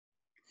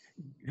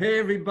Hey,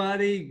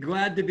 everybody.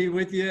 Glad to be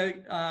with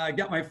you. I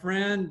got my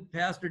friend,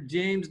 Pastor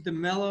James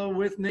Demelo,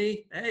 with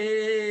me.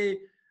 Hey,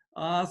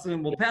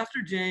 awesome. Well,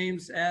 Pastor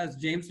James has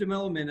James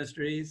Demelo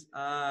Ministries.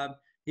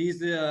 He's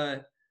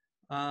the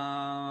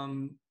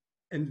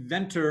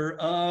inventor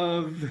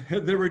of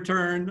the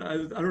return. I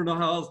don't know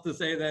how else to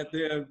say that.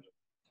 The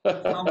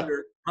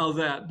founder. How's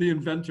that? The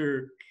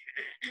inventor.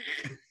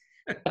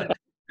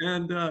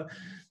 and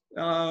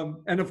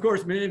and of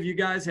course, many of you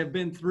guys have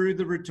been through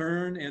the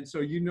return, and so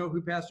you know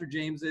who Pastor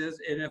James is.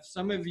 And if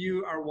some of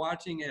you are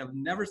watching and have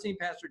never seen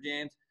Pastor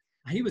James,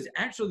 he was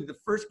actually the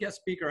first guest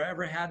speaker I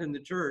ever had in the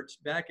church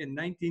back in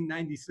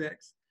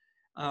 1996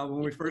 when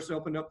we first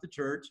opened up the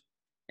church.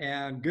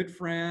 And good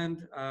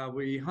friend,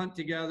 we hunt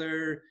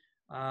together,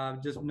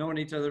 just known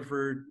each other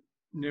for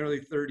nearly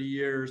 30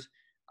 years.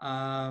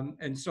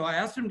 And so I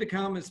asked him to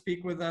come and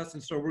speak with us,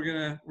 and so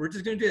we're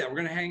just gonna do that. We're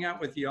gonna hang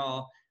out with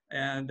y'all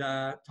and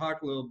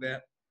talk a little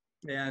bit.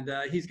 And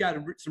he's got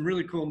some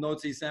really cool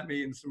notes he sent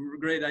me and some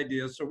great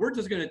ideas. So we're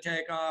just going to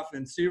take off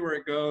and see where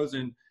it goes.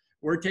 And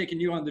we're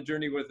taking you on the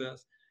journey with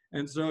us.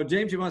 And so,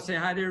 James, you want to say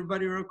hi to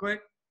everybody real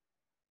quick?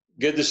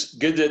 Good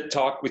to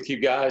talk with you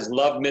guys.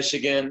 Love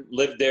Michigan.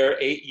 Lived there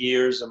 8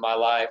 years of my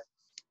life.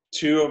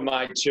 2 of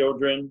my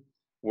children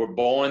were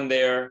born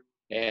there,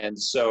 and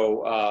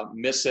so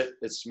miss it.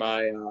 It's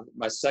my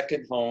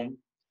second home.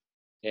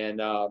 And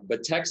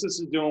but Texas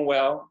is doing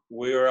well.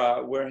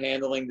 We're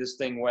handling this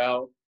thing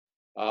well.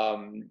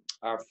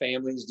 Our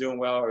family's doing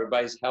well.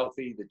 Everybody's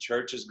healthy. The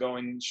church is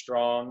going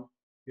strong.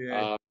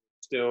 Yeah.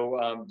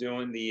 Still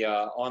doing the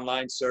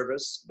online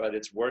service, but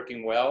it's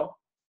working well.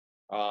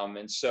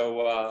 And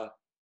so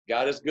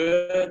God is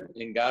good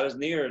and God is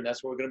near, and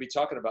that's what we're going to be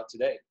talking about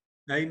today.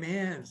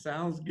 Amen.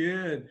 Sounds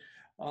good.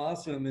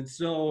 Awesome. And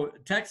so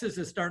Texas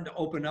is starting to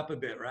open up a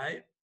bit,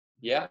 right?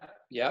 Yeah.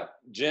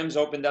 Gyms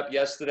opened up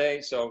yesterday,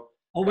 so.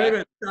 Oh, wait a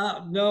minute.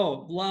 Stop.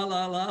 No. La,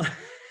 la, la.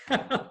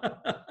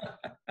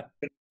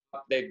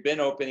 They've been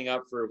opening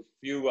up for a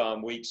few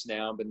weeks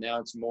now, but now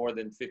it's more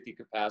than 50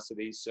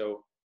 capacity.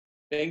 So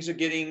things are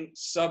getting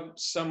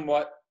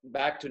somewhat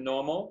back to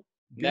normal.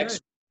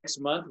 Next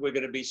month, we're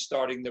going to be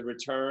starting the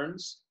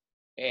returns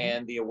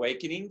and the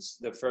awakenings,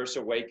 the first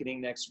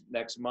awakening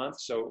next month.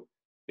 So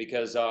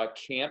because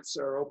camps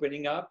are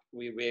opening up,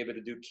 we'll be able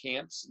to do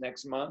camps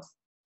next month.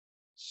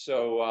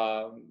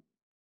 So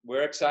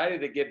we're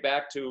excited to get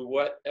back to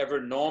whatever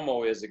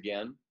normal is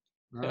again.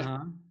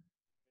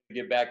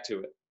 Get back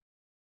to it.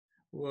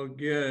 Well,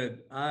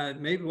 good.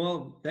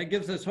 Well, that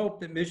gives us hope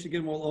that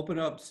Michigan will open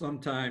up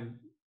sometime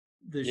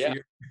this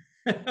year.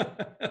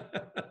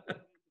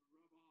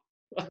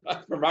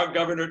 From our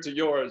governor to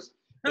yours,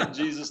 in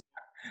Jesus.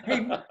 Hey,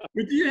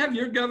 do you have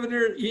your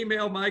governor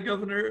email my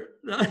governor?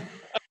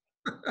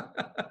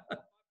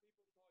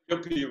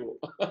 Your people.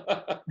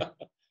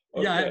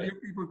 Okay. Yeah, your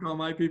people call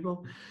my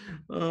people.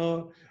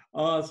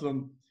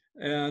 Awesome.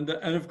 And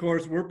of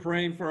course, we're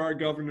praying for our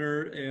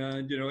governor,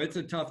 and, it's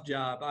a tough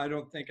job. I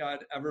don't think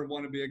I'd ever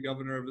want to be a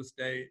governor of a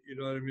state. You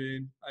know what I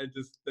mean? I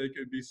just think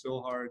it'd be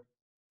so hard.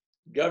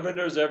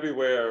 Governors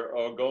everywhere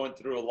are going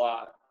through a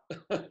lot.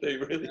 They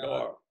really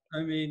are.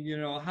 I mean,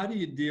 how do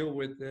you deal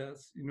with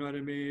this? You know what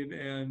I mean?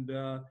 And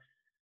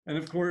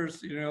of course,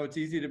 it's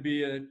easy to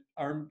be an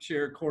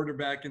armchair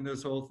quarterback in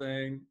this whole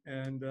thing.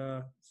 And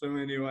so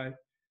anyway.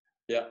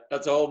 Yeah,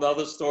 that's a whole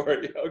nother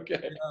story.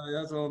 Okay. Yeah,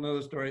 that's a whole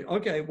nother story.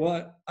 Okay,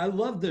 well, I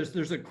love this.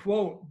 There's a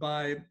quote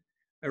by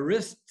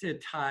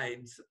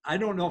Aristides. I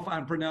don't know if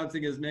I'm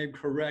pronouncing his name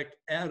correct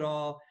at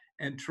all.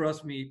 And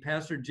trust me,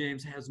 Pastor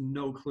James has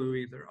no clue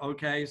either.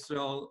 Okay,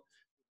 so.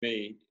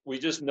 We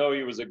just know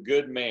he was a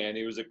good man.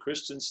 He was a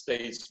Christian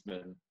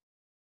statesman.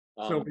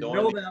 So we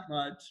know that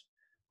much.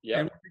 Yeah.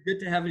 And when we get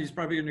to heaven, he's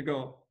probably going to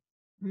go,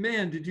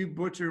 man, did you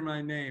butcher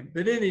my name?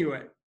 But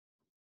anyway,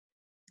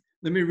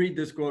 let me read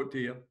this quote to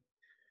you.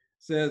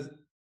 Says,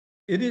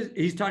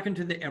 he's talking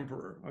to the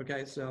emperor.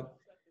 Okay, so.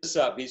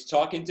 He's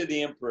talking to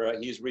the emperor.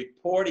 He's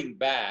reporting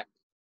back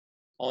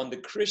on the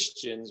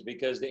Christians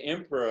because the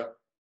emperor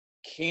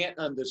can't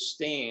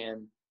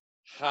understand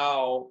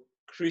how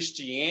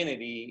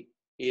Christianity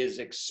is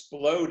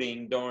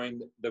exploding during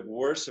the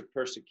worst of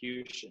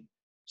persecution.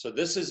 So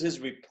this is his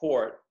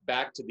report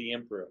back to the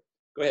emperor.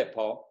 Go ahead,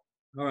 Paul.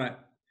 All right.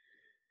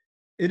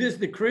 It is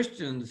the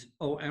Christians,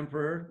 O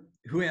emperor,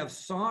 who have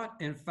sought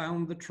and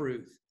found the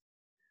truth,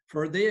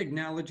 for they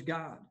acknowledge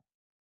God.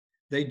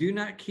 They do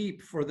not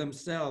keep for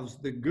themselves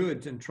the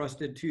goods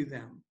entrusted to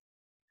them.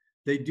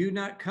 They do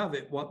not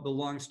covet what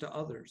belongs to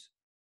others.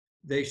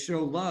 They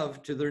show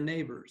love to their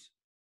neighbors.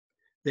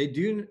 They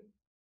do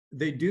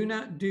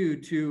not do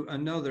to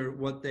another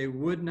what they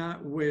would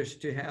not wish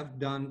to have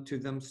done to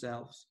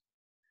themselves.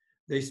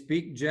 They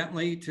speak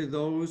gently to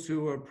those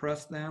who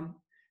oppress them,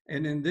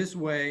 and in this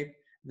way,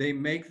 they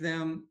make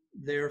them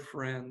their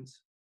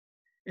friends.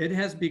 It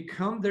has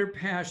become their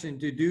passion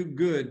to do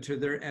good to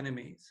their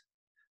enemies.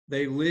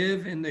 They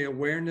live in the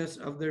awareness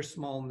of their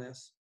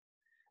smallness.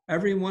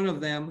 Every one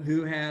of them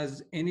who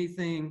has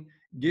anything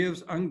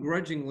gives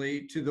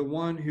ungrudgingly to the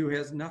one who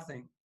has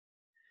nothing.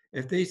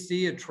 If they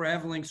see a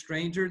traveling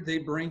stranger, they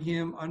bring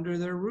him under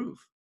their roof.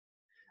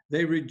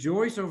 They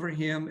rejoice over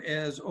him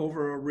as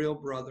over a real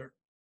brother.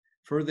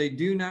 For they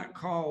do not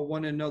call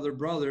one another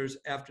brothers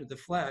after the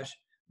flesh,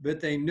 but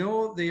they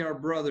know they are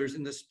brothers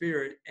in the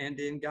spirit and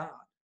in God.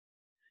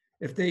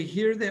 If they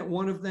hear that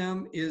one of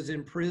them is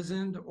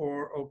imprisoned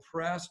or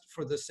oppressed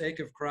for the sake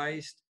of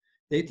Christ,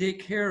 they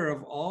take care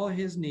of all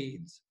his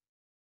needs.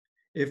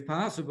 If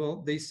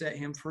possible, they set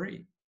him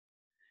free.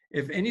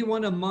 If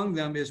anyone among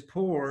them is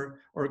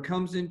poor or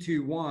comes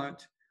into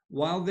want,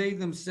 while they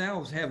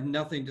themselves have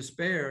nothing to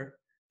spare,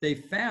 they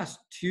fast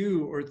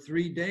 2 or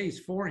 3 days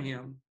for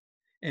him.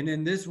 And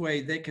in this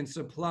way, they can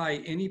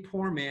supply any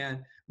poor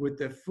man with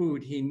the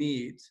food he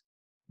needs.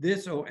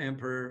 This, O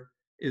Emperor,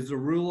 is the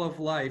rule of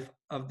life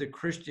of the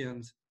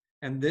Christians,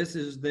 and this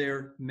is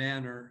their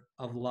manner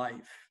of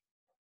life.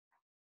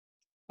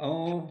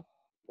 Oh,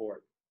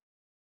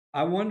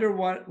 I wonder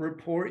what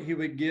report he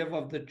would give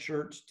of the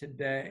church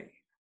today.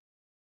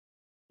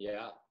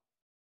 Yeah.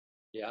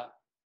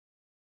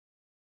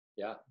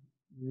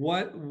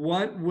 What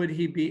would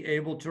he be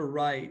able to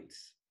write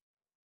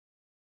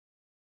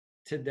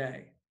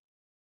today?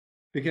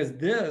 Because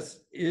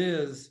this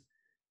is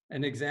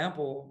an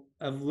example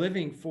of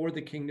living for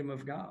the kingdom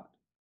of God.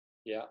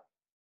 Yeah.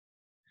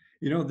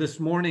 This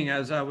morning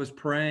as I was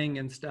praying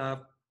and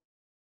stuff,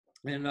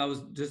 and I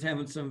was just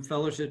having some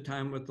fellowship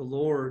time with the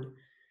Lord,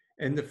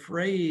 and the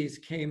phrase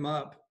came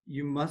up,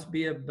 you must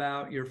be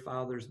about your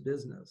Father's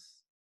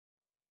business.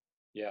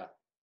 Yeah.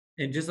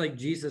 And just like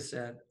Jesus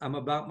said, I'm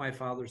about my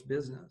Father's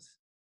business.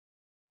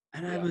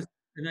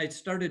 And I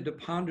started to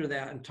ponder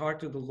that and talk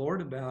to the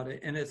Lord about it.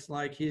 And it's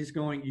like he's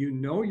going,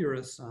 you're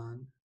a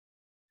son.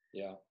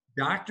 Yeah.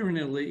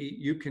 Doctrinally,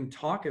 you can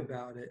talk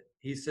about it.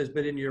 He says,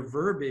 but in your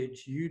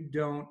verbiage, you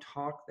don't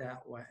talk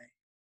that way.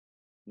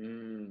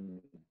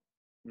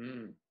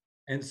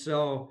 And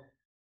so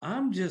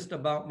I'm just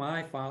about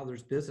my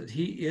Father's business.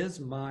 He is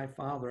my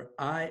Father.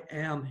 I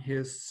am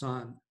his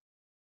son.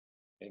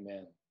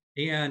 Amen.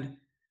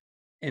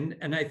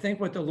 And I think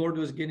what the Lord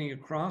was getting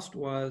across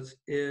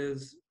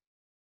is,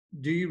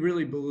 do you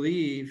really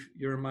believe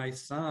you're my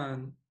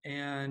son?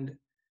 And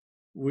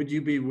would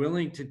you be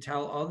willing to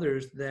tell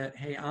others that,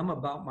 hey, I'm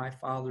about my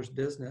Father's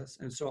business.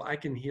 And so I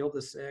can heal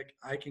the sick.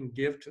 I can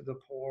give to the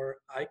poor.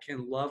 I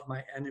can love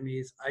my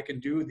enemies. I can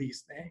do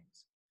these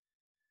things.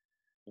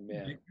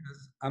 Amen.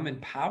 Because I'm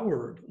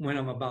empowered when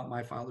I'm about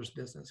my Father's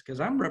business, because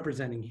I'm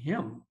representing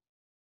him.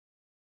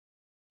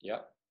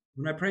 Yep.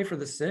 When I pray for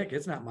the sick,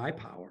 it's not my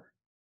power.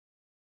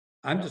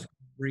 I'm just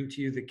going to bring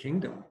to you the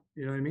kingdom.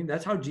 You know what I mean?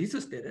 That's how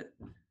Jesus did it.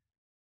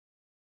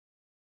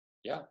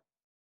 Yeah.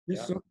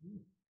 So,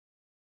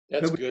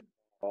 that's good,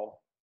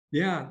 Paul.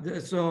 Yeah.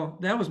 So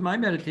that was my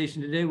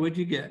meditation today. What'd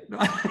you get?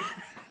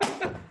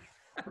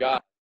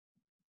 God,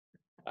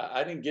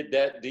 I didn't get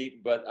that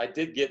deep, but I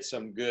did get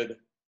some good.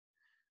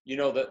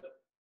 That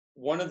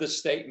one of the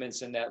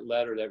statements in that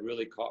letter that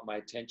really caught my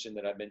attention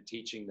that I've been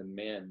teaching the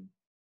men,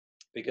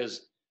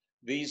 because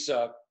these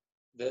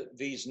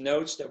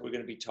notes that we're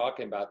going to be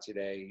talking about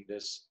today,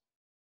 this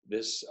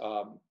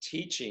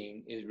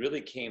teaching, it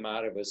really came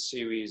out of a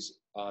series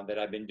that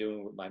I've been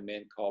doing with my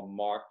men called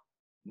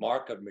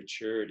Mark of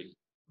Maturity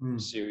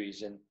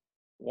series. And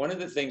one of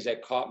the things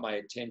that caught my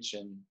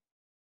attention,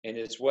 and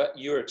it's what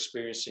you're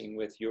experiencing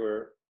with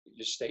your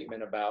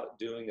statement about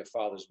doing the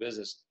Father's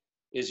business,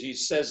 is he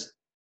says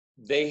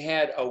they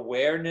had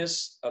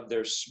awareness of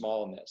their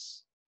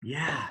smallness.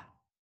 Yeah.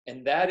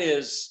 And that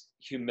is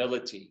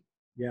humility.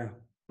 Yeah.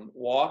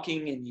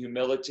 Walking in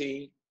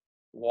humility,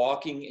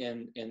 walking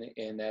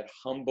in that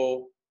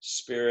humble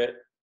spirit.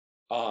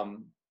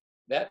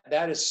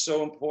 That is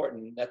so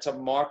important. That's a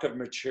mark of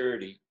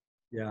maturity.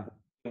 Yeah.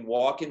 And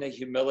walk in the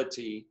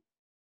humility,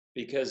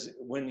 because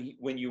when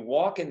you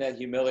walk in that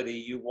humility,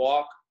 you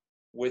walk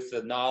with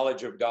the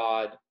knowledge of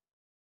God's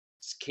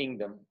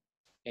kingdom,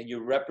 and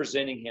you're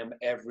representing him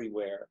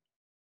everywhere.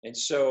 And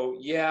so,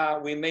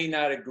 we may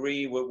not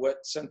agree with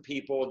what some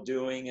people are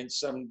doing and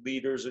some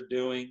leaders are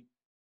doing,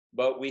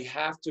 but we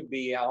have to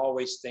be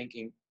always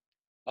thinking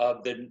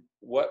of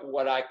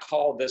what I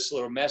call this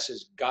little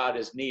message, God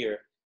is near,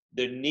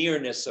 the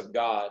nearness of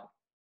God.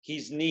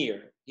 He's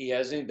near. He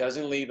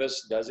doesn't leave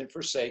us, doesn't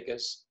forsake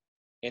us.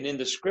 And in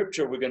the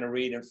scripture we're going to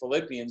read in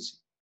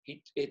Philippians,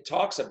 it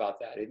talks about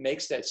that. It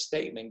makes that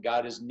statement,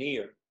 God is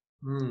near.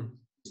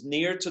 He's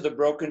near to the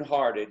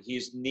brokenhearted.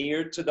 He's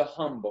near to the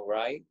humble,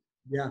 right?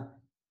 Yeah.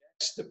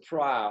 That's the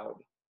proud.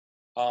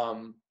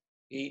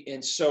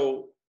 And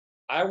so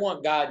I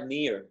want God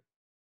near.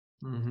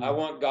 I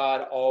want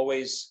God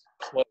always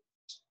close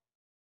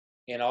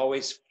and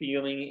always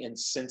feeling and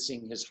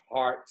sensing his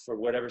heart for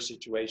whatever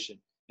situation.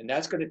 And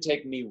that's going to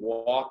take me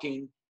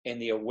walking in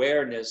the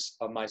awareness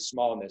of my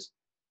smallness.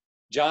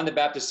 John the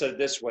Baptist said it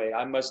this way,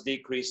 I must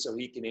decrease so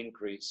he can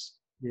increase.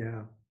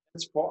 Yeah.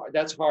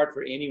 That's hard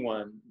for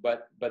anyone,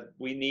 but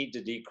we need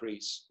to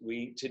decrease.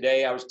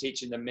 Today I was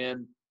teaching the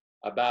men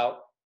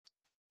about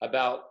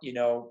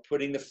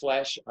putting the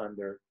flesh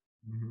under,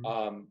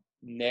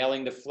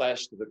 nailing the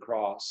flesh to the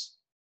cross,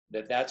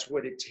 that's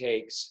what it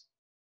takes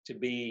to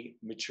be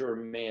mature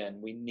men.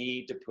 We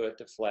need to put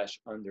the flesh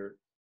under.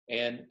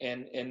 And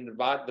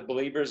the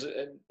believers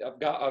of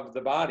God, of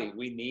the body,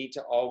 we need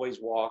to always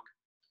walk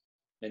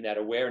in that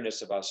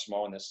awareness of our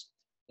smallness.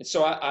 And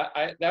so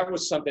I that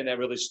was something that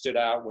really stood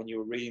out when you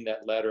were reading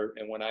that letter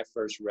and when I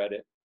first read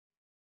it.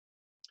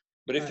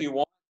 But if you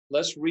want,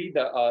 let's read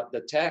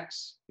the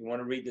text. You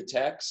want to read the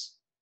text?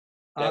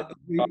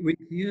 We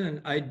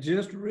can. I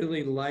just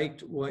really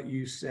liked what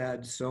you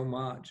said so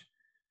much.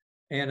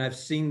 And I've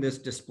seen this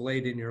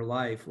displayed in your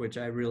life, which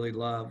I really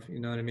love. You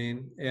know what I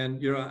mean?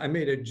 And, I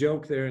made a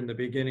joke there in the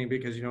beginning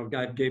because,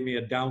 God gave me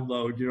a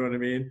download, you know what I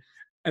mean?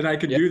 And I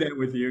could do that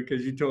with you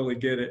because you totally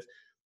get it.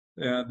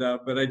 And,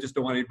 but I just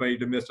don't want anybody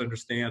to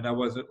misunderstand. I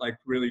wasn't like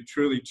really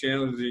truly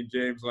challenging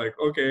James, like,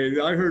 okay,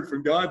 I heard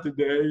from God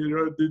today,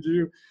 did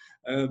you?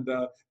 And,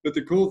 but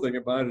the cool thing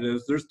about it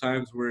is there's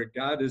times where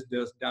God is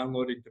just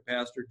downloading to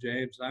Pastor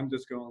James. I'm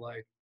just going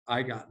like,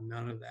 I got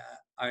none of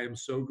that. I am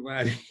so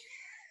glad.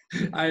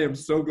 I am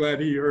so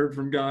glad he heard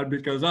from God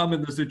because I'm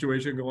in the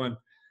situation going,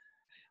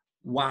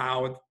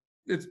 wow,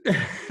 it's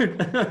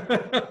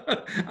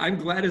I'm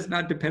glad it's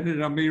not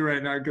dependent on me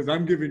right now because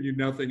I'm giving you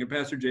nothing. And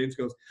Pastor James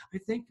goes, I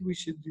think we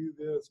should do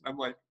this. And I'm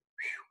like,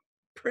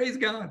 praise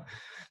God.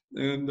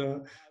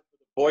 And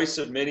voice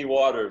of many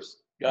waters.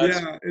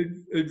 Yeah,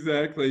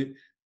 exactly.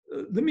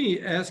 Let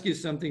me ask you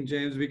something,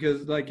 James,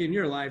 because like in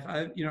your life,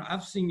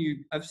 I've seen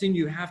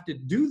you have to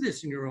do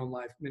this in your own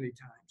life many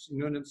times. You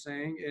know what I'm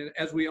saying? And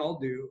as we all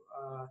do,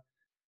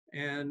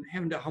 and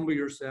having to humble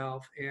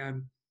yourself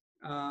and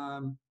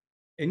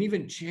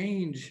even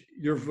change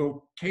your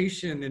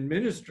vocation and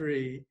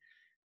ministry,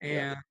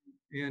 and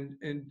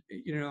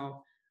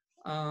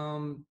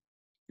um,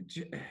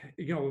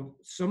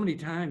 so many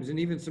times, and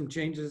even some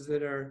changes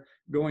that are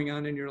going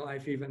on in your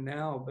life even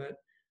now. But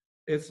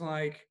it's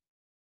like,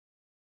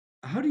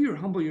 how do you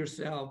humble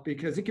yourself?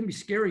 Because it can be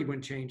scary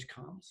when change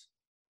comes.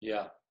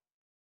 Yeah.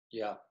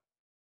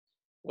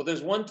 Well,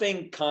 there's one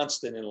thing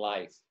constant in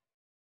life: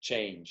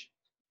 change.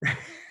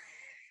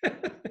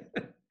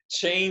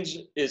 Change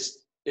is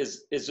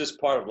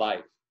just part of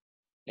life.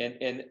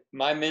 And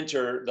my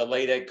mentor, the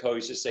late Ed Coe,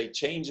 used to say,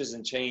 change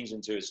isn't change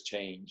until it's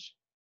change.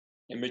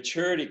 And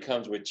maturity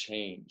comes with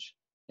change.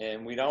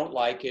 And we don't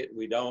like it.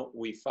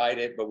 We fight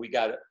it, but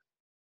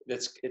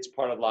it's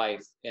part of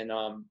life. And,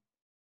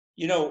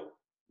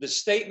 the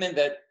statement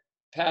that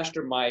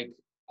Pastor Mike,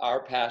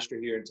 our pastor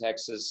here in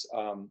Texas,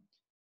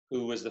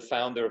 who was the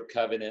founder of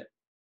Covenant,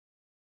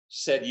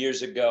 said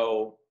years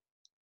ago,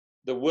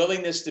 the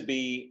willingness to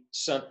be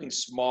something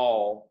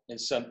small and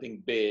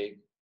something big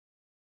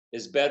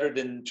is better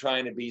than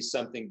trying to be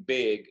something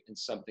big and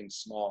something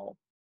small.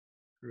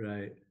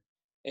 Right.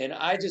 And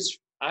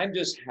I'm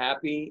just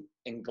happy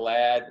and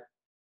glad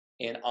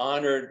and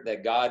honored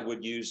that God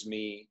would use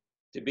me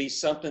to be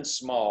something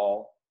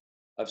small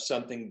of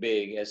something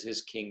big as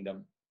his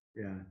kingdom.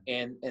 Yeah.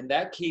 And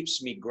that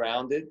keeps me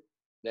grounded.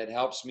 That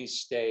helps me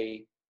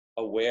stay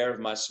aware of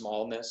my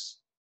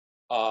smallness.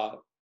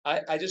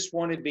 I just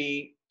want to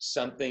be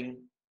something.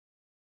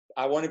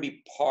 I want to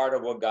be part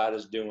of what God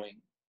is doing.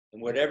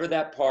 And whatever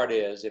that part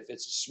is, if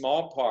it's a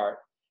small part,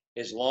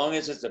 as long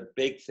as it's a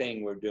big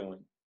thing we're doing,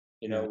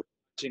 we're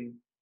touching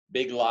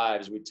big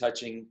lives, we're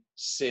touching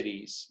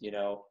cities,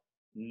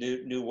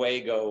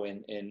 Newaygo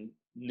and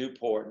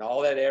Newport and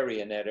all that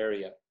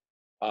area,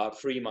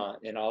 Fremont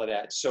and all of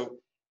that. So,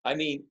 I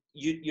mean,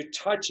 you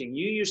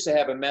used to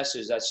have a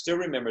message I still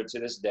remember to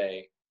this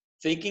day,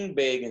 thinking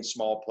big in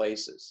small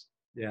places.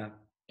 Yeah.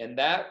 And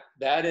that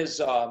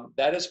is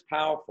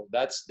powerful.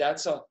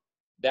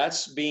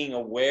 That's being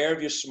aware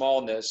of your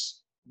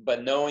smallness,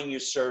 but knowing you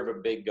serve a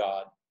big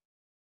God.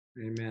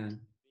 Amen.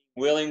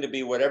 Willing to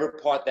be whatever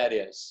part that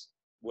is,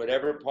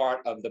 whatever part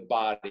of the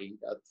body,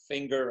 a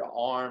finger, an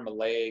arm, a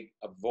leg,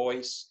 a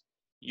voice.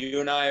 You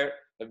and I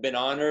have been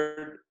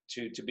honored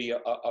to be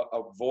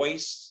a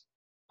voice,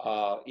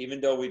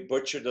 even though we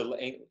butchered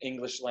the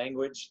English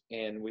language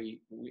and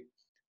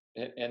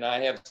and I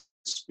have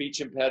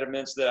speech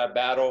impediments that I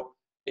battle.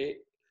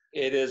 It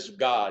is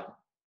God.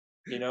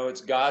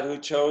 It's God who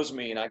chose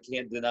me, and I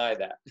can't deny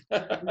that.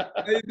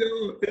 I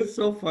know. It's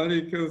so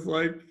funny because,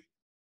 like,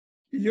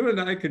 you and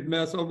I could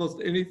mess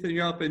almost anything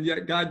up, and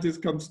yet God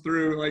just comes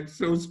through, like,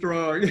 so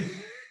strong.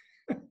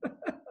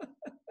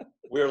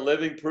 We're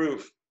living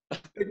proof.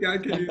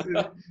 God can use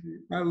it.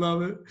 I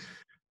love it.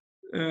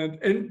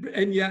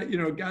 And yet,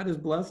 God has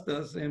blessed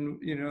us and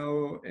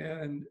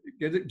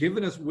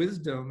given us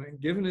wisdom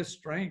and given us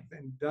strength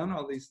and done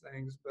all these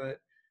things. But,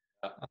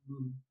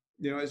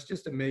 it's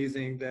just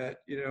amazing that,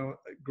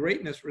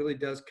 greatness really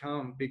does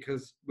come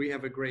because we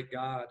have a great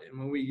God. And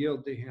when we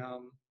yield to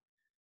him,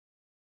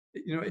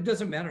 it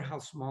doesn't matter how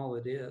small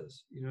it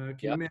is. Can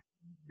you imagine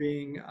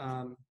being,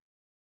 oh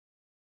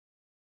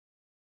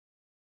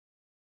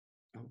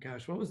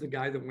gosh, what was the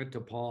guy that went to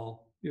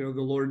Paul? The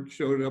Lord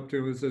showed up to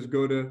him and says,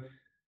 go to,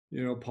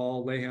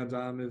 Paul, lay hands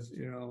on him,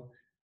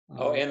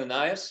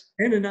 Ananias?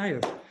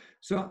 Ananias.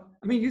 So,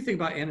 I mean, you think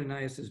about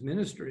Ananias's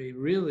ministry,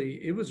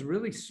 really, it was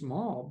really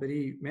small, but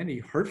he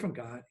heard from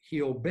God,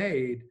 he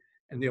obeyed,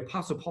 And the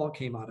Apostle Paul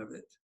came out of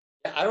it.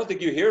 I don't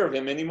think you hear of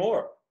him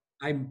anymore.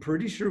 I'm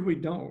pretty sure we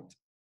don't.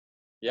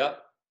 Yeah.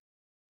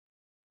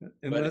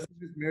 Unless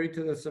he was married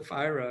to the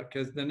Sapphira,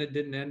 because then it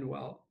didn't end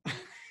well.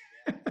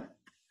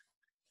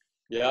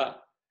 Yeah.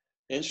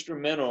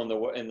 Instrumental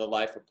in the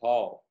life of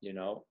Paul, you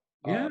know.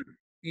 Yeah.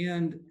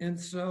 And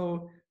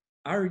so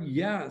our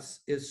yes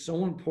is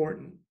so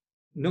important.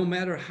 No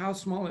matter how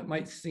small it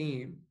might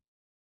seem,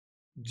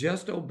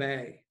 just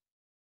obey.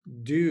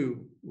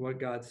 Do what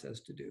God says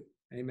to do.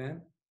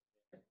 Amen.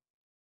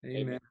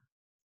 Amen.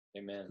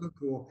 Amen. So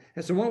cool.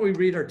 And so why don't we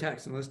read our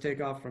text and let's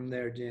take off from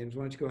there, James.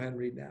 Why don't you go ahead and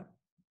read that?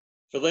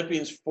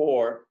 Philippians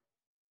 4,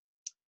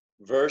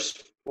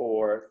 verse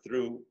 4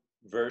 through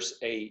verse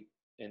 8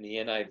 in the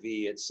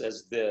NIV, it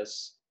says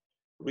this: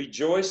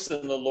 Rejoice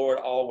in the Lord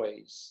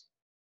always.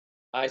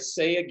 I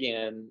say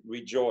again,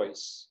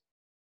 rejoice.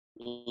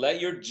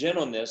 Let your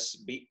gentleness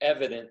be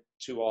evident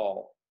to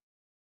all.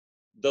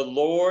 The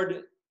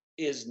Lord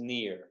is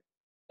near.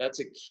 That's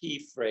a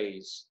key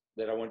phrase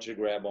that I want you to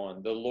grab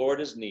on. The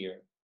Lord is near.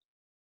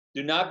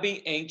 Do not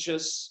be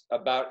anxious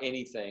about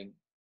anything,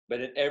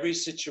 but in every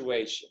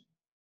situation,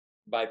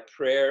 by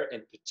prayer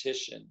and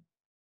petition,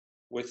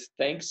 with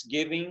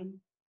thanksgiving,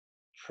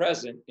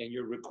 present in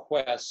your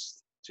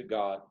requests to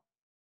God.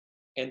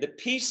 And the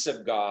peace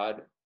of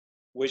God,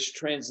 which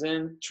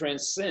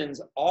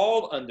transcends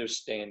all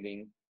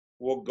understanding,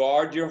 will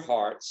guard your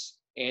hearts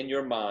and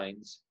your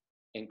minds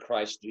in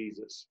Christ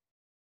Jesus.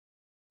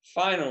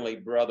 Finally,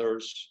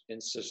 brothers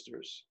and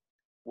sisters,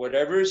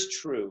 whatever is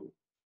true,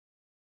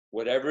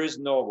 whatever is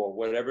noble,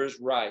 whatever is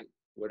right,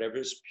 whatever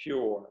is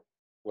pure,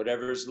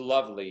 whatever is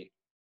lovely,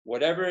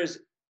 whatever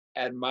is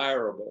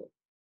admirable,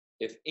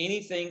 if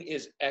anything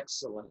is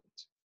excellent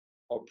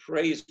or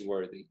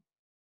praiseworthy,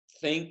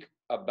 think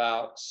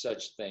about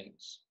such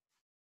things.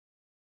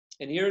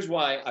 And here's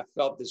why I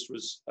felt this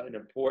was an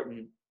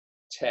important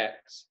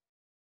text,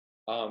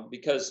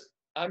 because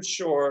I'm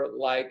sure,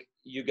 like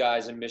you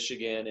guys in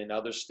Michigan and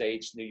other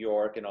states, New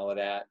York and all of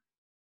that,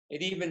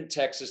 and even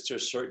Texas to a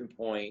certain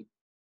point,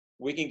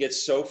 we can get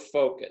so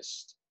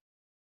focused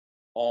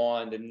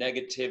on the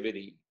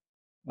negativity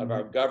of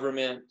our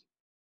government,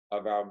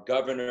 of our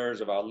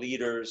governors, of our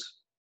leaders,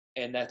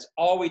 and that's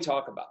all we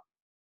talk about.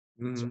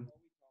 That's all we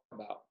talk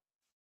about.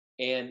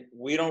 And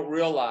we don't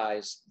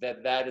realize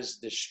that that is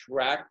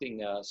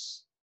distracting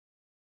us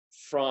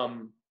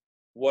from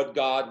what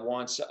God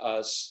wants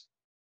us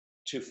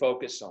to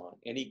focus on.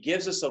 And he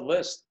gives us a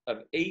list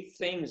of 8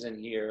 things in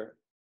here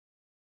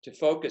to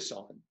focus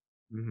on.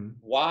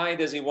 Why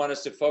does he want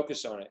us to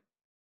focus on it?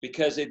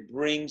 Because it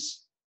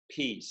brings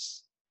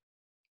peace.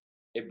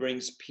 It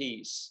brings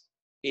peace.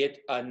 It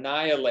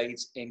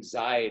annihilates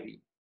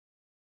anxiety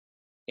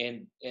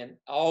and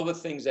all the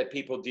things that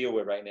people deal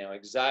with right now.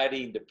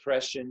 Anxiety and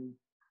depression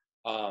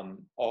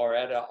are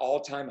at an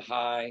all-time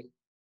high.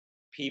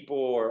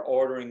 People are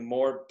ordering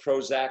more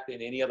Prozac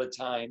than any other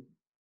time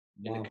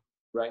in the country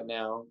right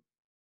now.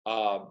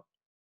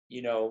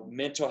 You know,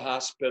 mental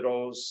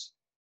hospitals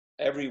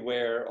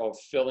everywhere are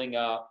filling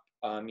up.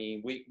 I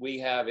mean, we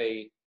have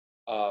a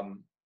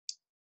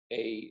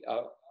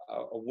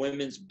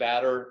women's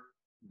battered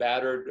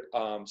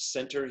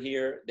center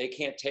here. They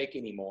can't take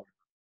anymore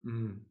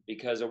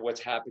because of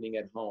what's happening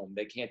at home.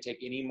 They can't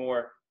take any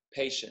more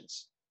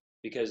patients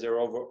because they're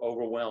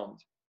overwhelmed.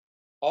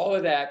 All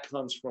of that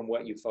comes from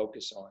what you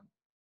focus on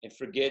and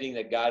forgetting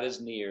that God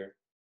is near.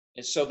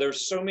 And so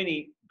there's so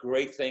many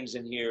great things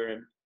in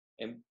here,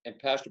 and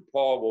Pastor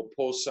Paul will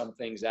pull some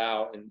things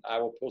out and I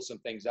will pull some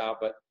things out,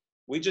 but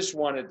we just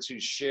wanted to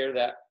share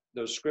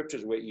those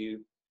scriptures with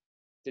you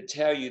to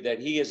tell you that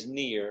he is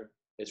near.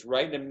 It's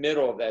right in the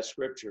middle of that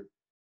scripture,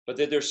 but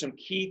that there's some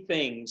key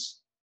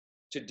things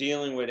to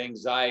dealing with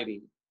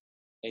anxiety.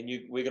 And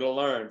we're going to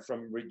learn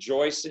from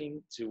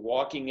rejoicing to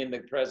walking in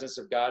the presence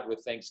of God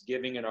with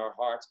thanksgiving in our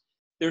hearts.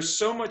 There's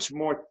so much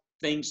more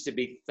things to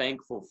be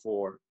thankful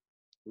for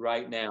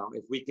right now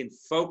if we can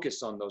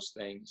focus on those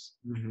things.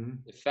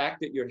 The fact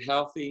that you're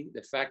healthy,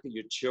 the fact that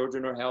your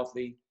children are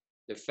healthy,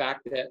 the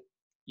fact that,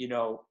 you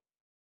know,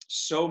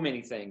 so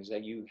many things,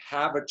 that you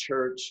have a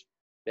church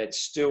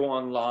that's still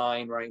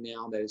online right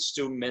now, that is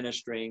still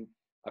ministering,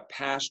 a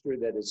pastor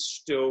that is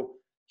still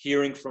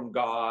hearing from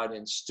God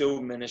and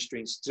still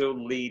ministering,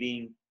 still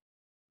leading.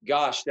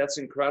 Gosh, that's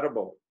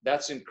incredible.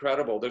 That's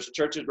incredible. There's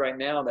churches right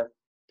now that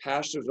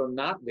pastors are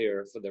not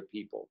there for their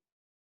people,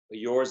 but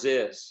yours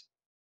is.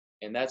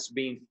 And that's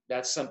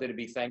something to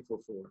be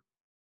thankful for.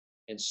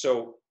 And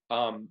so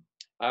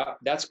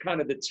that's kind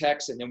of the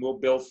text, and then we'll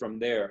build from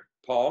there.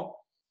 Paul?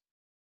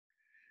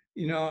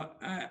 You know,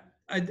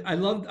 I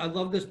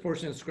love this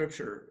portion of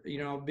scripture, you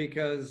know,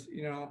 because,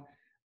 you know,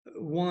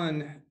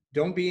 one,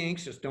 don't be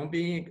anxious, don't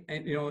be,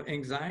 you know,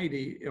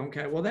 anxiety.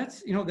 Okay, well,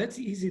 that's, you know, that's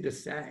easy to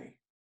say.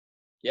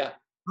 Yeah.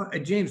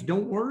 James,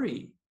 don't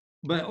worry.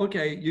 But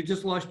okay, you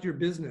just lost your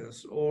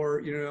business, or,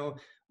 you know,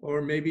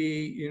 or maybe,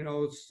 you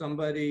know,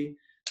 somebody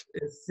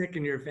is sick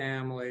in your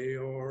family,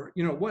 or,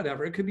 you know,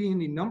 whatever. It could be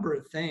any number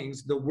of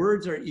things. The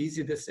words are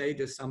easy to say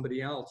to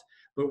somebody else,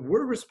 but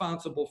we're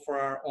responsible for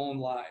our own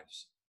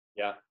lives.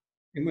 Yeah.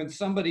 And when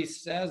somebody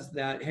says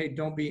that, hey,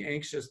 don't be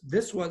anxious,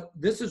 this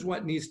is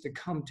what needs to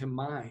come to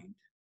mind.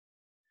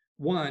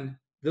 One,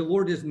 the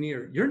Lord is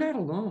near. You're not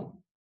alone.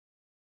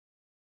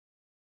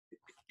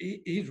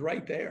 He's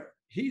right there.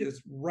 He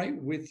is right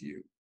with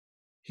you.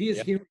 He is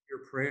Yeah. hearing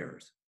your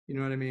prayers. You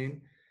know what I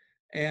mean?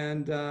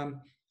 And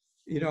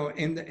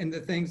and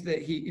the things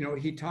that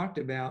he talked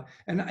about,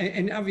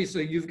 and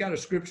obviously you've got a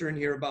scripture in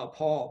here about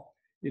Paul.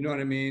 You know what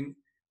I mean?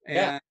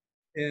 Yeah.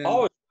 And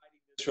Paul is writing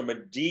this from a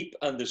deep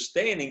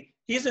understanding.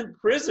 He's in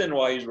prison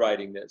while he's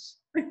writing this.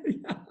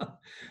 yeah.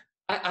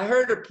 I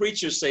heard a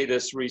preacher say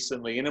this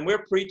recently, and then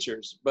we're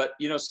preachers, but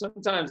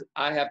sometimes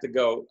I have to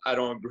go, I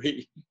don't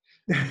agree.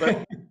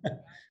 But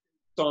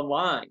it's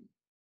online.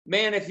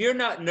 Man, if you're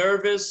not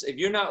nervous, if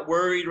you're not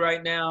worried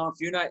right now,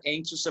 if you're not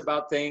anxious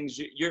about things,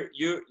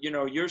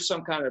 you're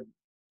some kind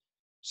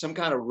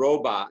of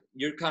robot.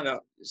 You're kind of,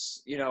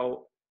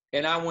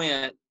 and I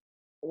went,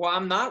 well,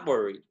 I'm not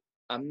worried.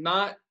 I'm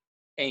not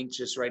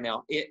anxious right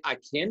now. I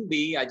can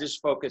be, I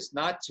just focus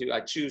not to. I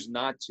choose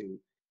not to,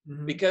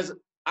 because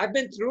I've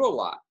been through a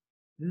lot.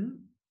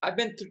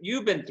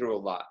 You've been through a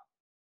lot.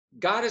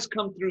 God has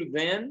come through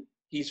then.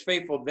 He's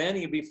faithful then.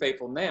 He'll be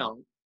faithful now.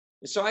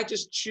 And so I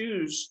just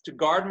choose to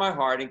guard my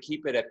heart and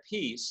keep it at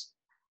peace,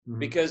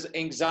 because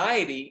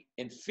anxiety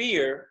and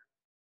fear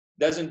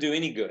doesn't do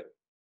any good.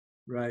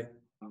 Right.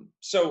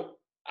 So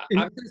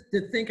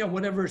to think of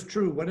whatever is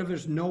true, whatever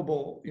is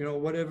noble,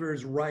 whatever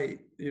is right,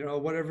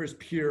 whatever is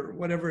pure,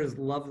 whatever is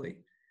lovely.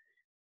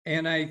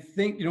 And I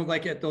think,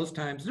 like at those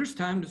times, there's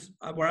times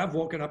where I've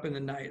woken up in the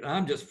night and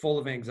I'm just full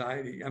of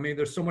anxiety. I mean,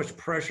 there's so much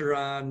pressure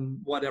on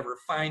whatever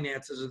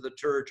finances of the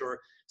church,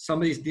 or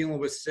somebody's dealing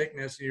with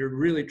sickness and you're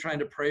really trying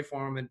to pray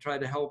for them and try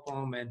to help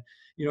them, and,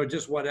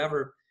 just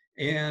whatever.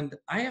 And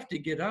I have to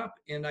get up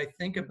and I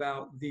think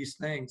about these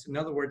things. In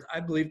other words, I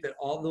believe that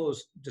all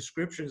those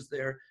descriptions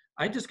there,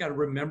 I just got to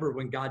remember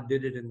when God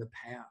did it in the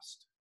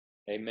past.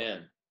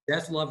 Amen.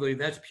 That's lovely.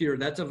 That's pure.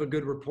 That's of a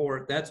good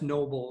report. That's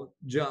noble,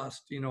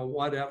 just,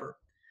 whatever.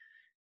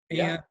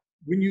 Yeah. And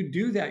when you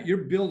do that,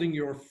 you're building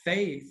your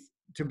faith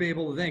to be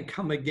able to then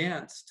come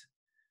against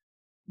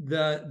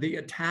the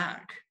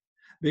attack,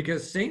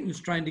 because Satan's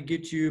trying to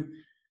get you.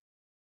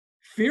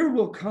 Fear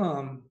will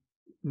come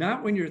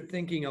not when you're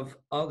thinking of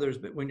others,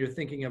 but when you're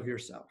thinking of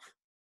yourself.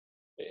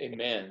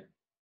 Amen.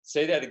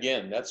 Say that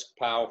again. That's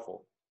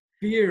powerful.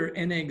 Fear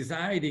and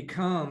anxiety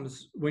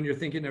comes when you're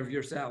thinking of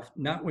yourself,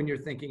 not when you're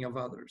thinking of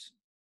others.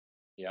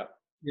 Yeah.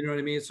 You know what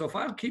I mean? So if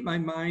I keep my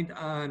mind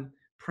on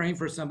praying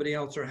for somebody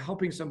else or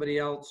helping somebody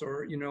else,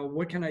 or,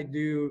 what can I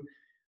do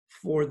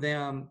for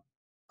them?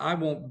 I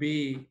won't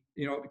be,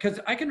 because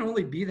I can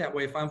only be that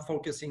way if I'm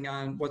focusing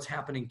on what's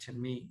happening to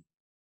me.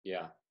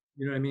 Yeah.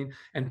 You know what I mean?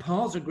 And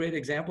Paul's a great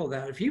example of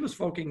that. If he was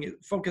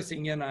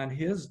focusing in on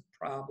his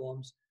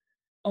problems,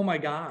 oh my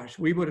gosh,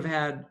 we would have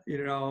had,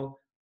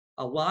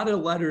 a lot of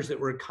letters that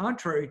were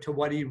contrary to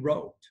what he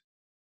wrote.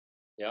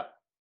 Yeah.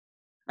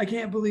 I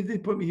can't believe they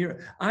put me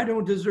here. I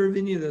don't deserve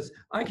any of this.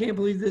 I can't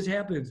believe this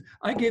happens.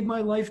 I gave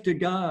my life to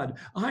God.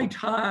 I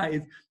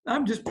tithe.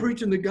 I'm just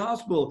preaching the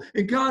gospel.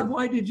 And God,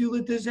 why did you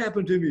let this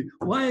happen to me?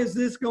 Why is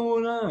this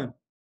going on?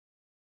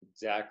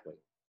 Exactly.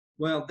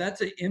 Well,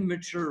 that's an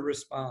immature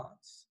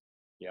response.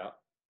 Yeah.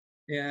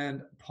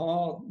 And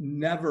Paul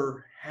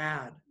never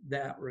had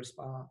that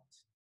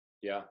response.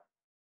 Yeah.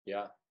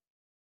 Yeah.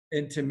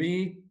 And to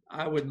me,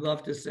 I would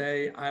love to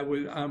say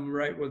I'm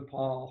right with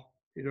Paul.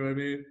 You know what I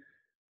mean?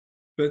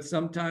 But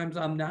sometimes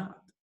I'm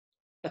not.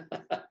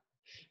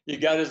 You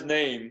got his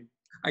name.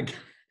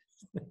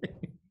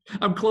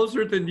 I'm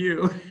closer than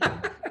you.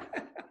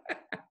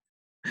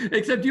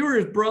 Except you were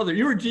his brother.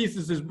 You were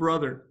Jesus's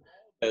brother.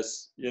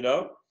 Yes,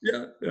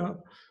 Yeah, yeah.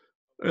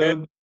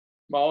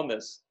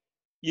 Smallness.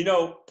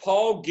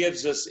 Paul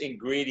gives us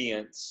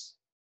ingredients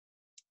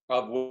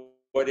of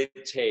what it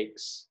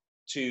takes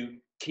to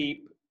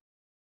keep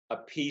a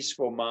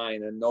peaceful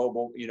mind, a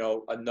noble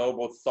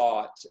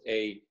thought,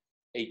 a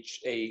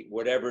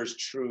whatever is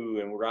true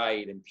and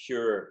right and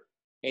pure.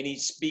 And he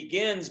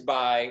begins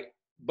by,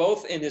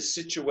 both in his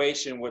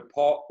situation with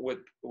Paul,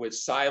 with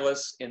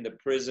Silas in the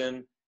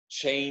prison,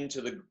 chained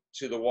to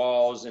the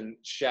walls and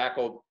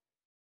shackled,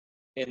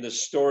 in the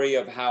story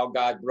of how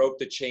God broke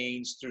the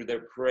chains through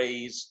their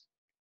praise.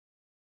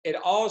 It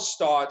all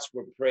starts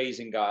with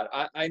praising God.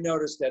 I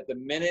noticed that the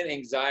minute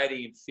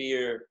anxiety and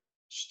fear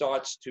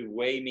starts to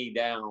weigh me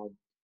down,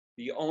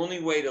 the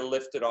only way to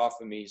lift it off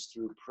of me is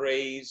through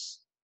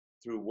praise,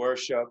 through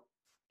worship,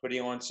 putting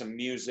on some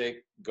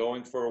music,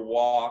 going for a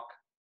walk.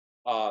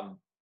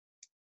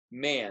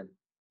 Man,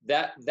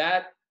 that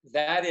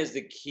is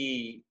the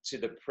key to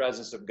the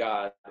presence of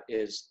God,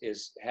 is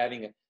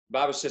having the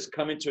Bible says,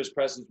 come into his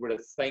presence with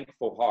a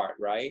thankful heart,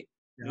 right?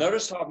 Yeah.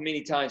 Notice how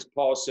many times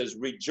Paul says,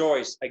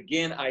 rejoice.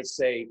 Again, I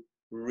say,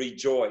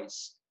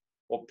 rejoice.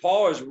 Well,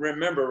 Paul is,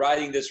 remember,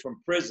 writing this from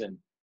prison.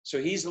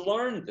 So he's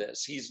learned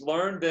this. He's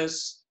learned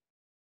this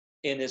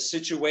in his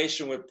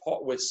situation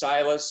with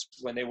Silas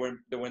when they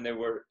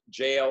were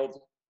jailed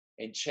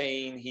and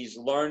chained. He's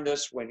learned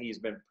this when he's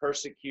been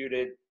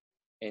persecuted.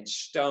 and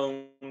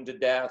stoned to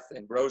death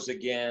and rose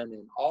again,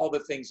 and all the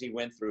things he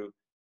went through.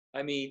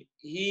 I mean,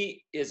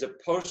 he is a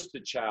poster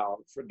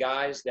child for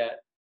guys that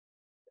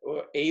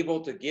were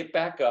able to get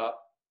back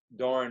up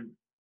during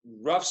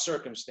rough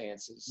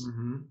circumstances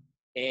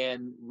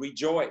and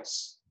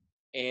rejoice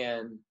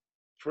and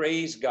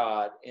praise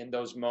God in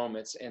those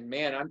moments. And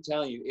man, I'm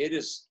telling you, it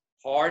is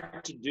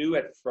hard to do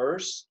at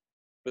first,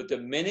 but the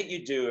minute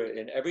you do it,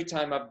 and every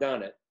time I've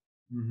done it,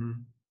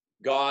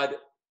 God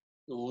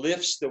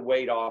lifts the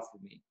weight off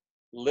of me,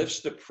 lifts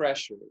the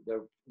pressure,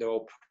 the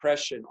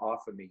oppression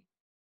off of me.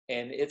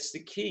 And it's the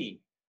key.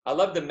 I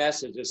love the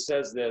message. It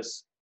says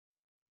this: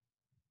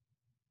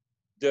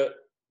 the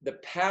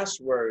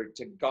password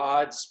to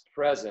God's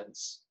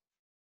presence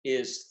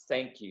is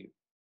thank you.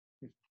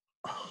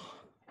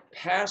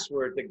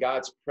 Password to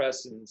God's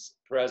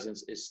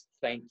presence is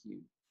thank you.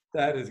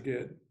 That is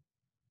good.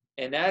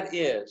 And that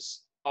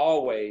is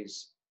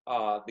always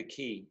the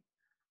key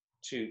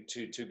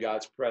to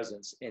God's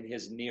presence and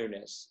his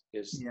nearness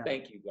is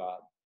thank you, God.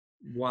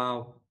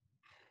 Wow.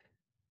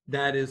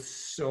 That is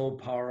so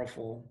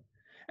powerful.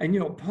 And, you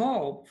know,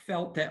 Paul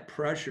felt that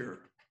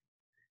pressure.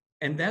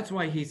 And that's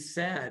why he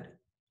said,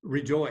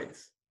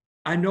 rejoice.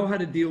 I know how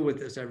to deal with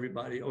this,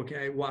 everybody.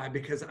 Okay. Why?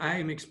 Because I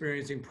am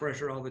experiencing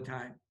pressure all the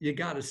time. You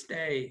got to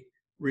stay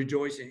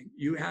rejoicing.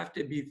 You have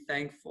to be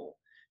thankful.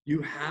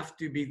 You have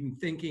to be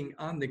thinking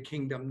on the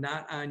kingdom,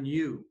 not on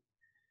you.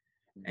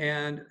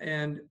 And,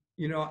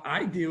 you know,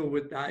 I deal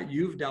with that.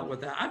 You've dealt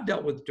with that. I've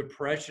dealt with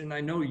depression.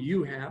 I know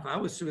you have. I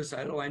was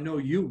suicidal. I know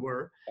you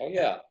were. Oh,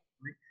 yeah.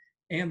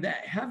 And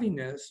that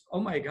heaviness, oh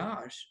my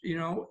gosh, you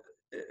know,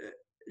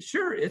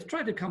 sure, it's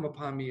tried to come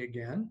upon me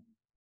again.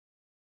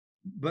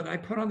 But I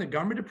put on the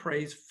garment of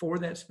praise for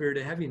that spirit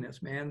of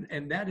heaviness, man.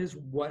 And that is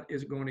what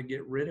is going to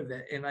get rid of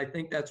it. And I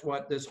think that's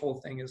what this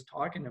whole thing is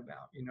talking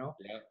about, you know?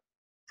 Yeah.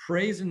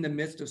 Praise in the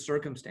midst of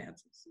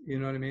circumstances. You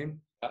know what I mean?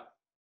 Yeah.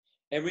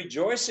 And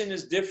rejoicing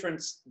is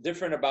different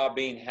about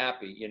being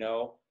happy, you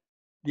know?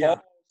 Yeah.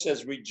 Paul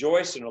says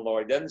rejoice in the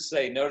Lord. He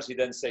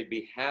doesn't say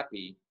be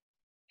happy.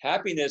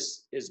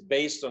 Happiness is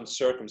based on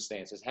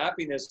circumstances.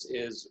 Happiness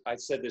is, I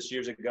said this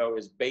years ago,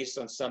 is based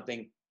on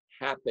something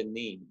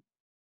happening.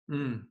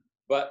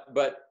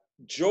 But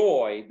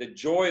joy, the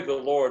joy of the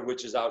Lord,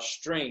 which is our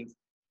strength,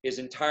 is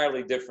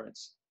entirely different.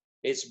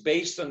 It's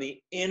based on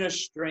the inner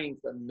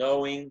strength of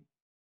knowing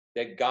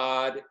that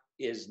God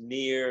is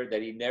near,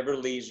 that he never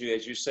leaves you.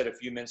 As you said a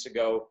few minutes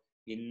ago,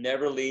 he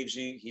never leaves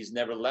you. He's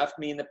never left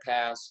me in the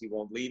past. He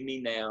won't leave me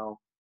now.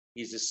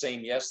 He's the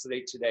same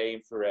yesterday, today,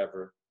 and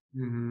forever.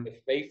 The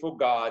faithful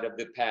God of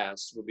the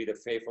past will be the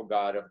faithful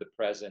God of the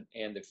present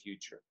and the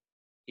future.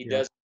 He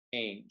doesn't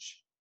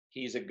change.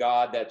 He's a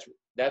God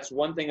that's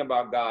one thing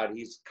about God.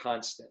 He's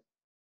constant.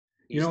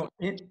 You know,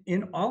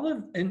 in all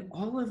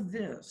of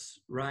this,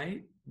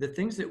 right? The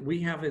things that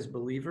we have as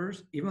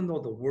believers, even though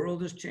the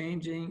world is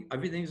changing,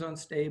 everything's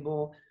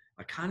unstable,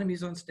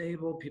 economy's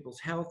unstable, people's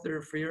health,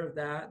 they're fear of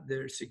that,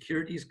 their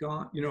security's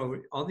gone, you know,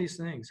 all these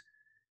things.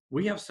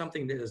 We have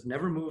something that has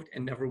never moved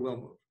and never will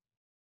move.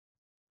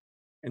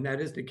 And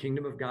that is the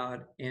kingdom of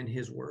God and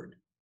his word.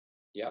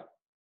 Yep.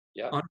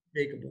 Yep.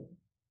 Unshakable.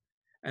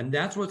 And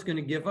that's what's going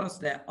to give us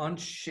that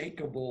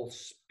unshakable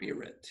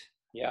spirit.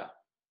 Yeah.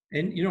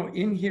 And, you know,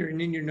 in here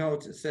and in your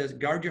notes, it says,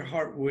 guard your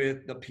heart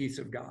with the peace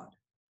of God.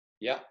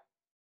 Yeah.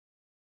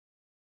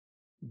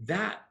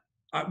 That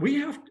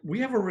we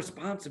have a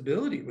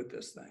responsibility with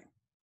this thing.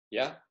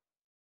 Yeah.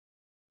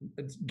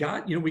 It's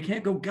God, you know, we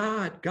can't go,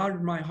 God,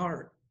 guard my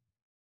heart.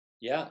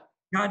 Yeah.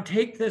 God,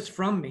 take this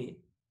from me.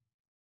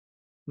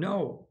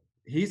 No,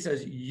 he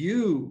says,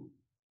 you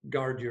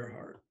guard your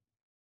heart.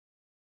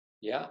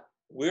 Yeah.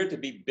 We're to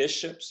be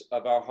bishops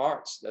of our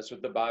hearts. That's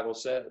what the Bible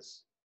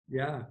says.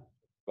 Yeah.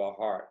 Of our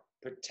heart,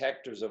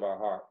 protectors of our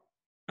heart.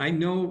 I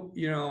know,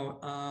 you know,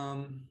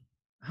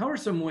 how are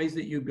some ways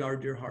that you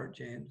guard your heart,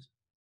 James?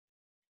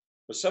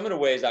 Well, some of the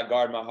ways I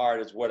guard my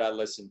heart is what I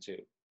listen to.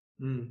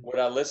 What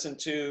I listen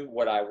to,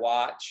 what I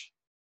watch,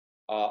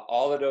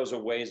 all of those are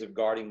ways of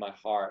guarding my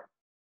heart.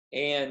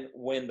 And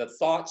when the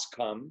thoughts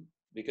come,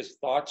 because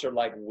thoughts are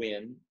like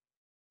wind,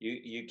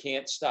 you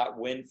can't stop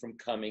wind from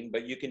coming,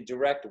 but you can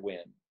direct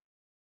wind.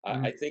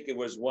 I think it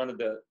was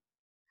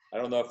I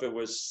don't know if it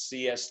was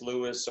C.S.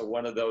 Lewis or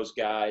one of those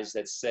guys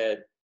that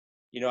said,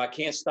 you know, I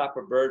can't stop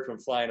a bird from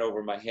flying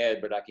over my head,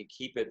 but I can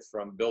keep it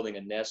from building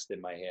a nest in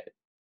my head.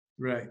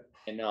 Right.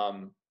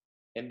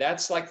 And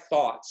that's like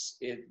thoughts.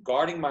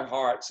 Guarding my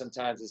heart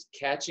sometimes is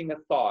catching a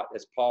thought,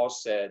 as Paul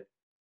said,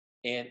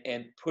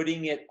 and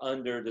putting it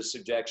under the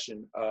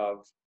subjection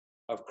of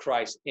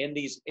Christ. And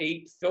these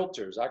 8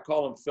 filters, I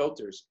call them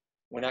filters.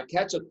 When I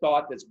catch a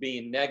thought that's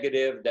being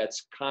negative,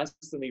 that's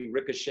constantly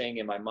ricocheting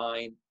in my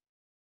mind,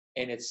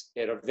 and it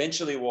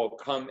eventually will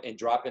come and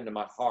drop into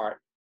my heart.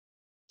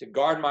 To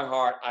guard my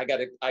heart, I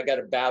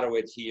gotta battle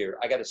it here.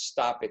 I gotta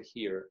stop it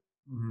here.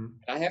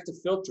 I have to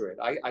filter it.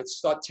 I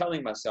start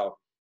telling myself,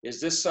 is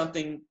this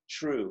something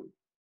true?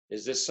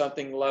 Is this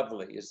something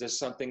lovely? Is this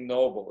something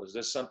noble? Is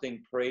this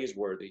something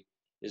praiseworthy?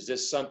 Is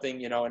this something,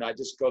 you know, and I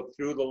just go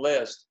through the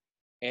list.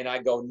 And I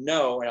go,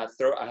 no, and I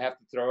have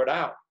to throw it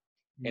out.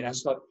 And I Mhm.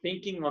 start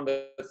thinking on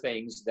the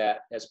things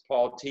that, as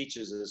Paul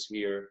teaches us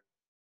here,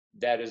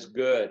 that is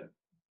good,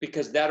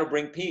 because that'll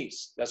bring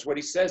peace. That's what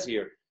he says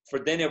here. For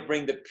then it'll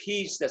bring the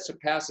peace that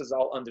surpasses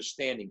all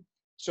understanding.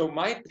 So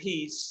my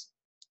peace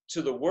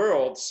to the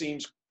world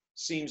seems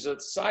a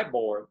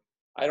cyborg.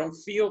 I don't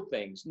feel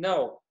things.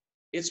 No,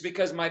 it's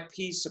because my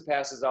peace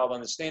surpasses all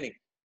understanding.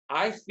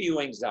 I feel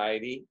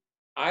anxiety.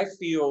 I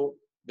feel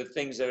the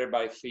things that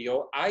everybody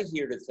feel. I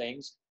hear the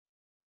things.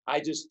 I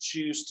just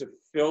choose to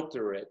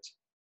filter it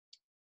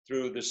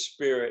through the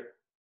Spirit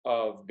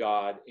of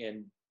God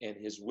in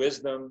His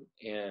wisdom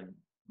and,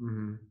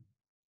 Mhm.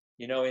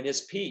 in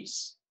His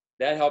peace.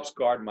 That helps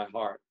guard my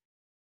heart.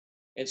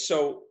 And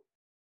so,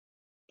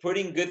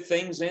 putting good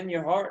things in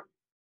your heart,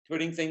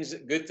 putting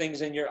good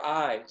things in your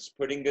eyes,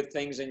 putting good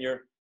things in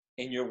your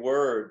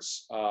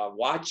words,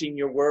 watching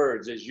your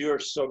words, as you're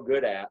so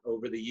good at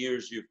over the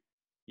years.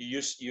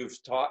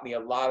 You've taught me a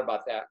lot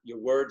about that. Your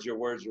words, your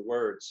words, your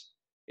words.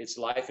 It's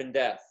life and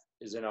death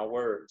is in our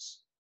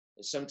words.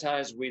 And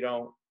sometimes we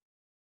don't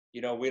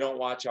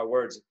watch our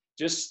words.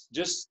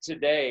 Just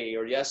today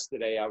or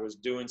yesterday, I was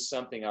doing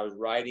something. I was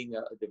writing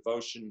a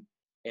devotion,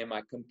 and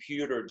my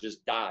computer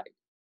just died,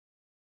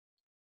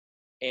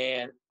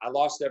 and I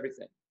lost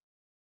everything.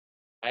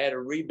 I had to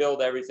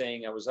rebuild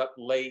everything. I was up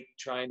late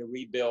trying to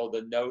rebuild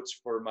the notes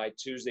for my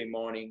Tuesday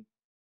morning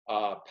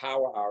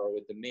power hour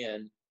with the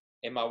men.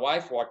 And my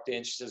wife walked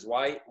in. She says,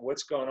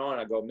 what's going on?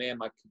 I go, man,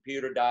 my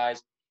computer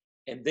dies.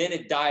 And then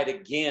it died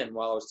again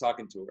while I was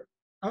talking to her.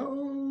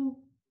 Oh.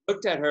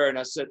 Looked at her and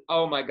I said,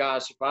 oh my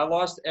gosh, if I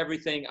lost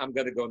everything, I'm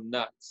going to go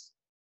nuts.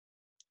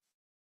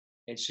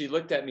 And she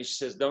looked at me. She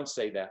says, don't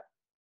say that.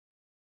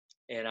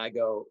 And I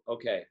go,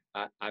 okay,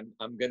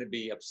 I'm going to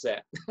be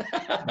upset.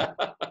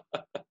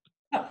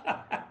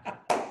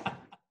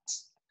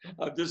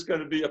 I'm just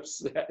going to be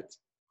upset.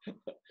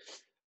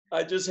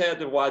 I just had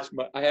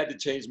to I had to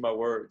change my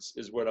words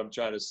is what I'm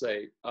trying to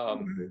say.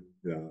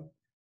 Yeah.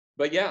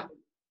 But yeah.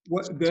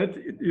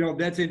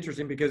 That's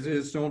interesting because it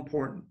is so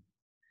important.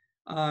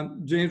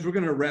 James, we're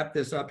going to wrap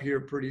this up here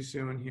pretty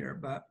soon here,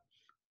 but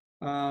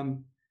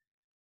one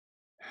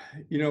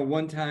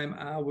time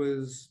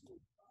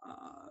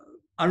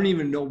I don't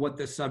even know what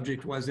the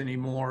subject was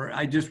anymore.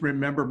 I just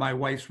remember my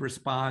wife's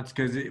response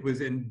because it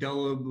was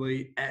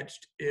indelibly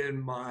etched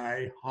in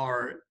my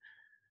heart.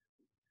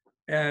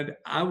 And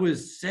I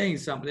was saying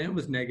something, it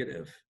was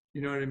negative.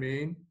 You know what I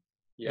mean?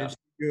 Yeah. And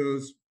she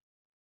goes,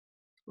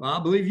 well, I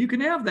believe you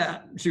can have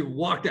that. She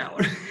walked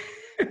out.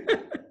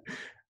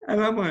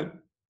 And I went,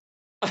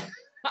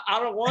 I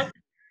don't want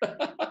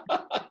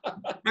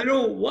I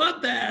don't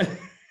want that.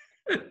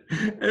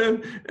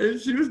 and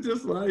she was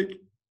just like,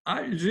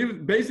 she was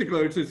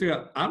basically just,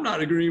 I'm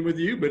not agreeing with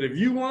you, but if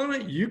you want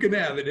it, you can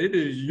have it. It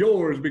is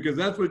yours because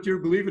that's what you're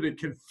believing and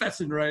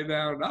confessing right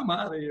now. And I'm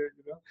out of here,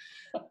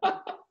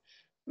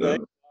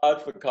 Thank So,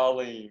 God for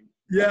Colleen.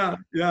 yeah.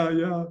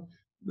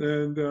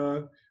 And,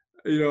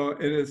 and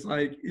it's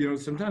like,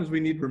 sometimes we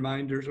need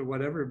reminders or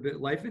whatever, but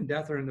life and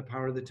death are in the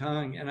power of the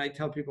tongue. And I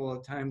tell people all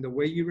the time, the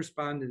way you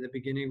respond in the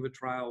beginning of a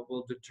trial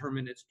will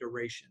determine its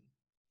duration.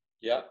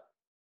 Yeah.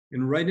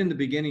 And right in the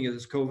beginning of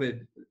this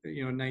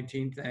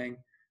COVID-19 thing,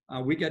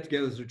 we got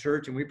together as a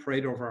church and we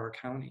prayed over our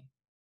county.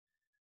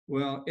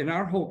 Well, in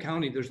our whole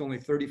county, there's only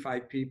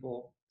 35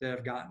 people that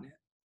have gotten it,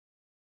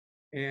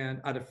 and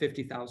out of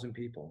 50,000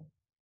 people.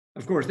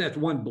 Of course, that's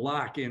one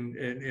block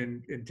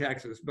in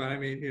Texas, but I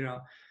mean,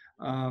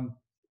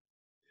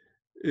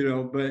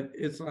 but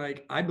it's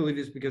like, I believe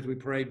it's because we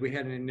prayed, we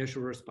had an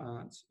initial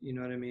response, you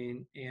know what I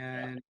mean?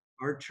 And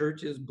our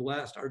church is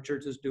blessed. Our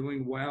church is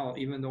doing well,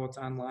 even though it's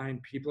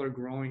online. People are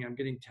growing. I'm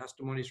getting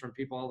testimonies from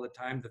people all the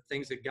time, the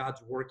things that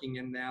God's working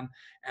in them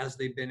as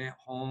they've been at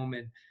home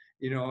and,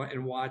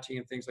 and watching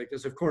and things like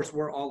this. Of course,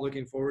 we're all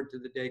looking forward to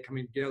the day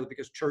coming together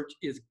because church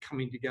is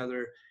coming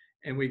together,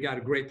 and we got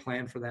a great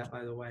plan for that,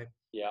 by the way.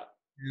 Yeah.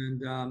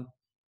 And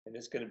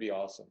it's going to be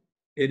awesome.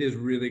 It is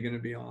really going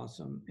to be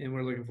awesome, and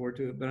we're looking forward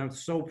to it. But I'm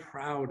so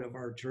proud of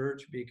our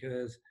church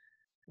because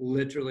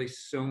literally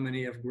so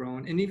many have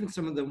grown, and even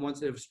some of the ones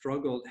that have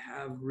struggled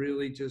have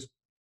really just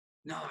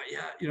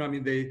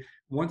they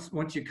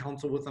once you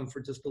counsel with them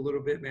for just a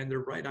little bit, man, they're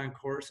right on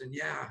course. And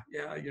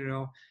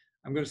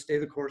I'm going to stay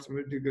the course. I'm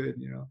going to do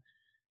good.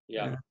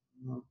 Yeah.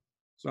 And,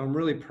 so I'm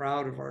really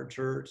proud of our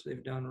church.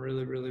 They've done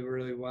really, really,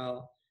 really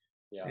well.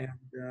 Yeah.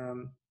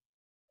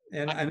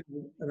 And I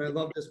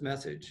love this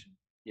message.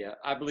 Yeah,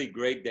 I believe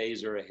great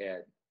days are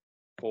ahead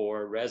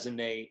for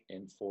Resonate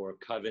and for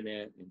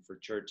Covenant and for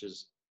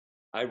churches.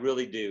 I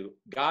really do.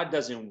 God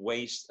doesn't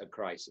waste a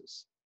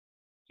crisis.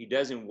 He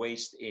doesn't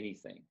waste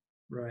anything.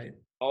 Right.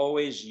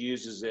 Always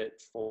uses it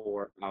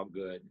for our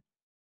good.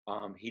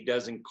 He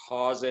doesn't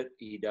cause it.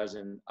 He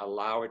doesn't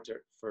allow it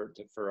for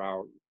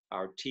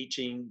our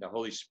teaching. The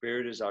Holy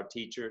Spirit is our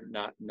teacher,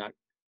 not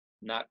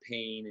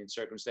pain and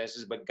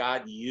circumstances, but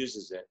God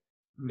uses it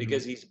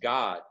because He's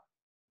God.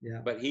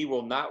 Yeah. But He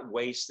will not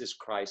waste this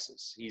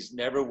crisis. He's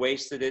never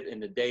wasted it in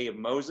the day of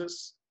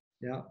Moses.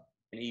 Yeah.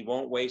 And He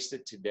won't waste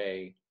it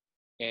today.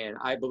 And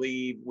I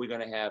believe we're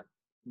going to have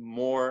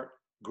more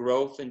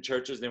growth in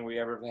churches than we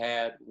ever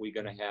had. We're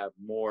going to have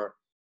more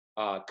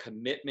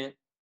commitment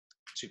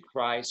to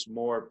Christ,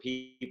 more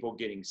people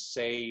getting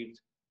saved.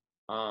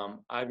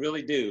 I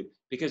really do,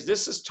 because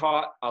this has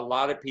taught a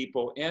lot of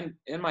people and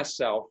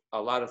myself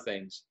a lot of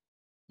things.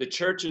 The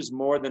church is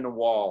more than the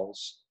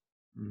walls.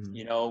 Mhm.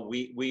 You know,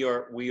 we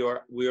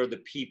are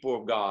the people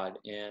of God,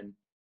 and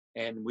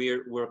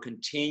we're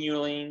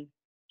continuing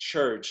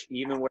church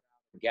even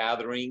without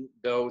gathering,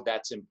 though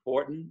that's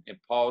important. And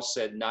Paul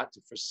said not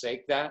to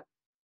forsake that.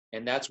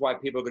 And that's why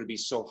people are going to be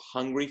so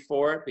hungry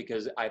for it,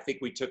 because I think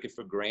we took it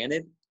for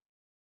granted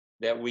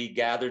that we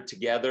gathered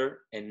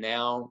together, and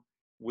now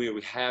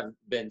we have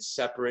been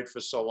separate for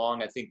so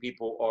long. I think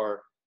people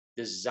are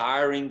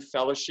desiring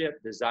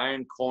fellowship,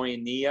 desiring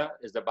koinonia,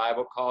 as the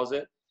Bible calls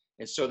it.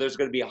 And so there's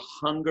going to be a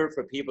hunger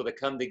for people to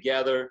come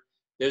together.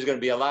 There's going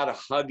to be a lot of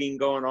hugging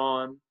going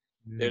on.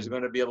 There's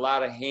going to be a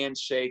lot of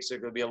handshakes.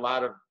 There's going to be a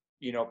lot of,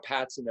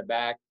 pats in the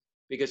back,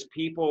 because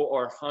people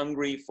are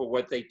hungry for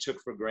what they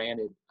took for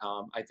granted.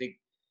 I think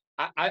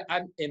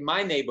I in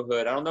my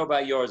neighborhood, I don't know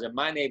about yours, in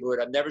my neighborhood,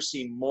 I've never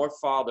seen more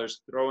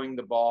fathers throwing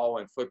the ball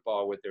and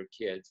football with their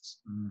kids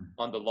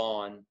on the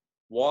lawn,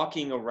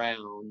 walking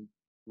around,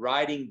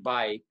 riding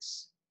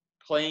bikes,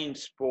 playing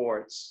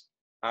sports,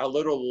 our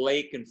little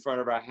lake in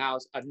front of our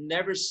house. I've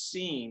never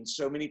seen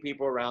so many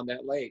people around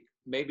that lake,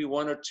 maybe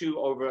one or two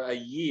over a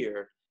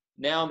year.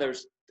 Now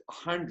there's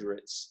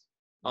hundreds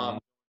a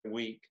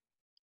week.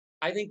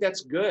 I think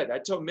that's good. I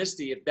told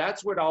Misty, if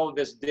that's what all of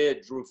this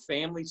did, drew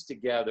families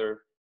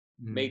together,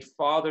 made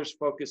fathers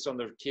focus on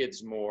their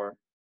kids more,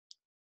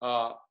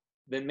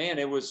 then man,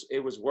 it was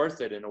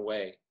worth it in a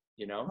way,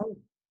 Oh,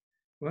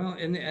 well,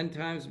 in the end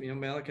times,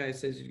 Malachi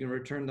says he's going to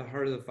return the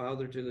heart of the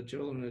father to the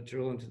children and the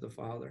children to the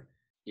father.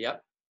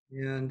 Yep.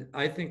 And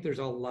I think there's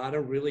a lot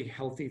of really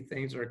healthy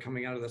things that are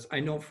coming out of this. I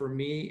know for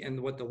me and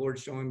what the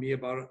Lord's showing me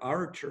about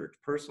our church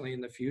personally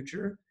in the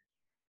future,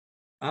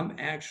 I'm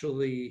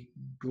actually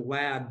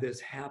glad this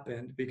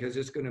happened, because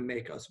it's going to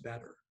make us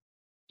better.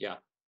 Yeah.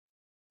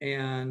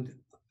 And,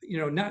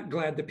 not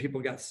glad that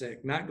people got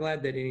sick, not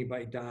glad that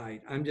anybody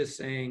died. I'm just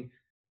saying,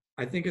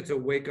 I think it's a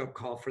wake-up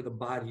call for the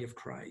body of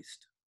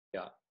Christ.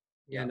 Yeah.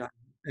 And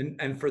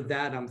and for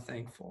that, I'm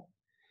thankful.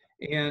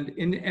 And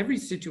in every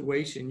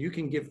situation, you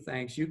can give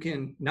thanks. You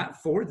can,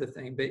 not for the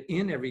thing, but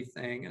in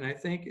everything. And I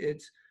think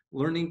it's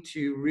learning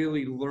to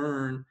really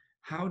learn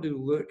how to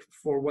look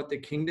for what the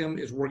kingdom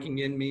is working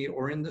in me,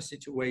 or in the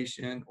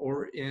situation,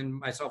 or in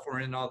myself, or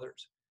in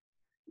others.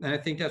 And I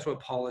think that's what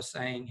Paul is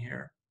saying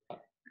here.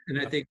 And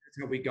I think that's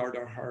how we guard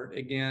our heart.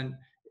 Again,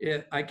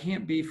 I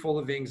can't be full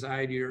of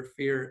anxiety or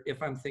fear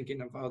if I'm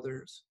thinking of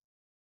others.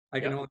 I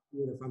can only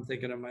do it if I'm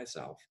thinking of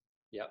myself.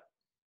 Yep.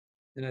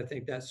 And I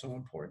think that's so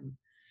important.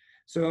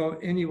 So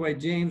anyway,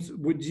 James,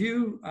 would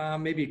you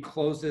maybe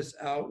close this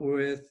out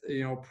with,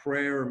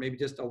 prayer, or maybe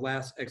just a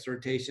last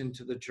exhortation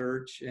to the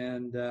church,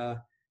 and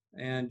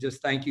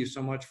just thank you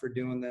so much for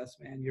doing this,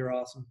 man. You're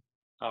awesome.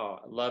 Oh,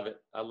 I love it.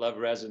 I love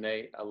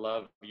Resonate. I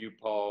love you,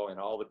 Paul, and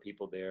all the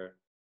people there.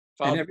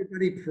 And Father,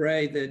 everybody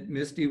pray that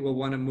Misty will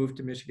want to move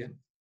to Michigan.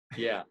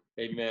 yeah,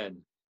 amen.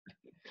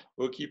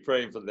 We'll keep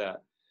praying for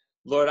that.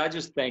 Lord, I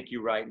just thank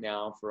you right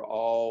now for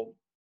all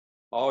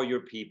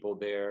your people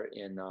there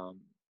in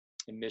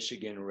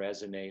Michigan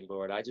Resonate,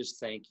 Lord. I just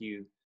thank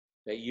you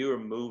that you are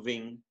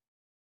moving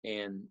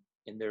in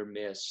their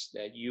midst,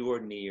 that you are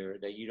near,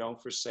 that you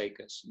don't forsake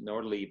us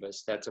nor leave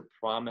us. That's a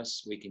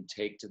promise we can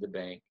take to the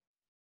bank.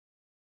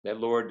 That,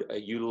 Lord,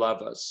 you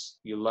love us.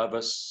 You love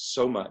us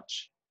so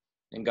much.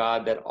 And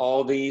God, that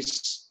all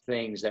these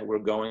things that we're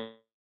going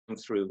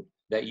through,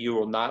 that you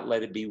will not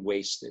let it be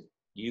wasted.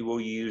 You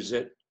will use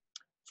it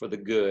for the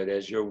good,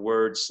 as your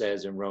word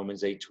says in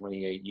Romans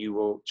 8:28. You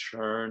will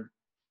turn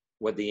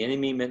what the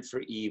enemy meant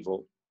for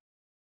evil,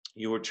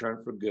 you will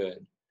turn for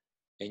good.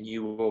 And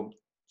you will,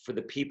 for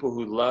the people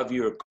who love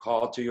you, are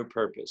called to your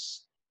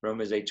purpose.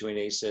 Romans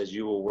 8:28 says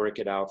you will work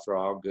it out for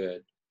our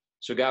good.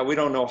 So God, we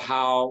don't know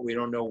how, we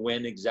don't know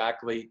when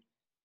exactly,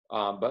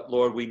 but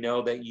Lord, we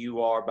know that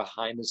you are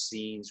behind the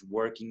scenes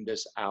working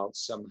this out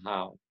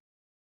somehow.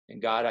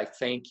 And God, I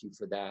thank you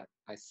for that.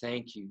 I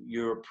thank you.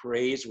 You're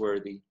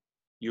praiseworthy.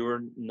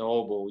 You're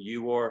noble.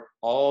 You are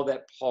all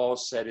that Paul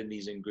said in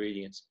these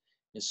ingredients.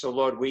 And so,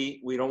 Lord,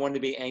 we don't want to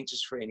be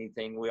anxious for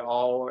anything. We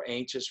all are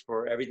anxious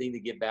for everything to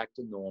get back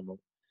to normal.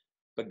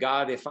 But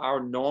God, if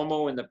our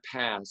normal in the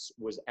past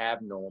was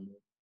abnormal,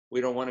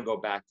 we don't want to go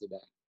back to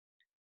that.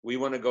 We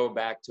want to go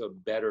back to a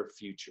better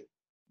future.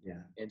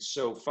 Yeah. And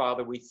so,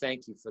 Father, we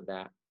thank you for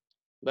that.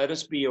 Let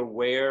us be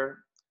aware,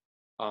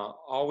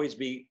 always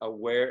be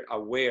aware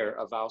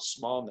of our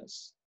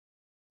smallness.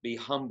 Be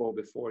humble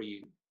before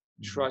you.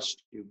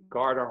 Trust you.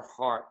 Guard our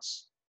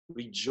hearts.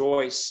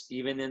 Rejoice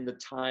even in the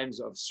times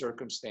of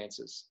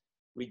circumstances.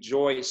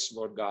 Rejoice,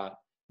 Lord God,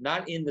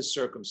 not in the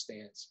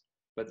circumstance,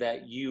 but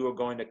that you are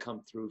going to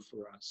come through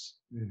for us.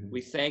 We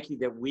thank you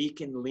that we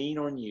can lean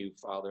on you,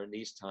 Father, in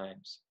these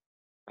times.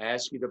 I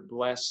ask you to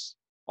bless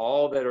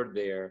all that are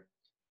there.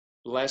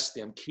 Bless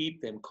them,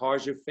 keep them,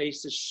 cause your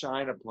face to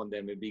shine upon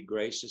them and be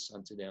gracious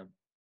unto them.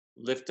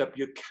 Lift up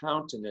your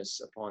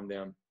countenance upon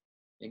them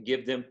and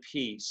give them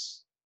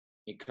peace,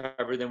 and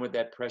cover them with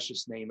that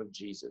precious name of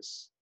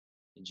Jesus.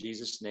 In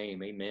Jesus'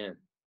 name, amen.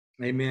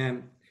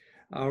 Amen.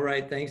 All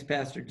right. Thanks,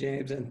 Pastor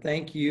James. And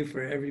thank you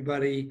for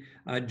everybody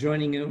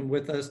joining in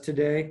with us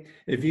today.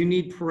 If you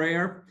need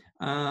prayer,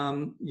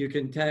 you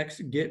can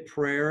text "Get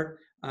Prayer"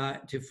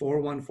 to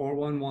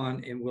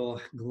 41411, and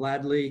we'll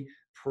gladly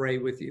pray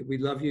with you. We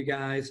love you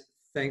guys.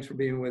 Thanks for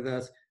being with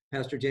us.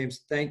 Pastor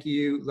James, thank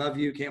you. Love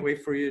you. Can't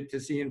wait for you to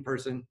see you in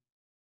person.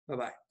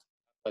 Bye-bye.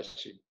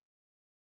 Bless you.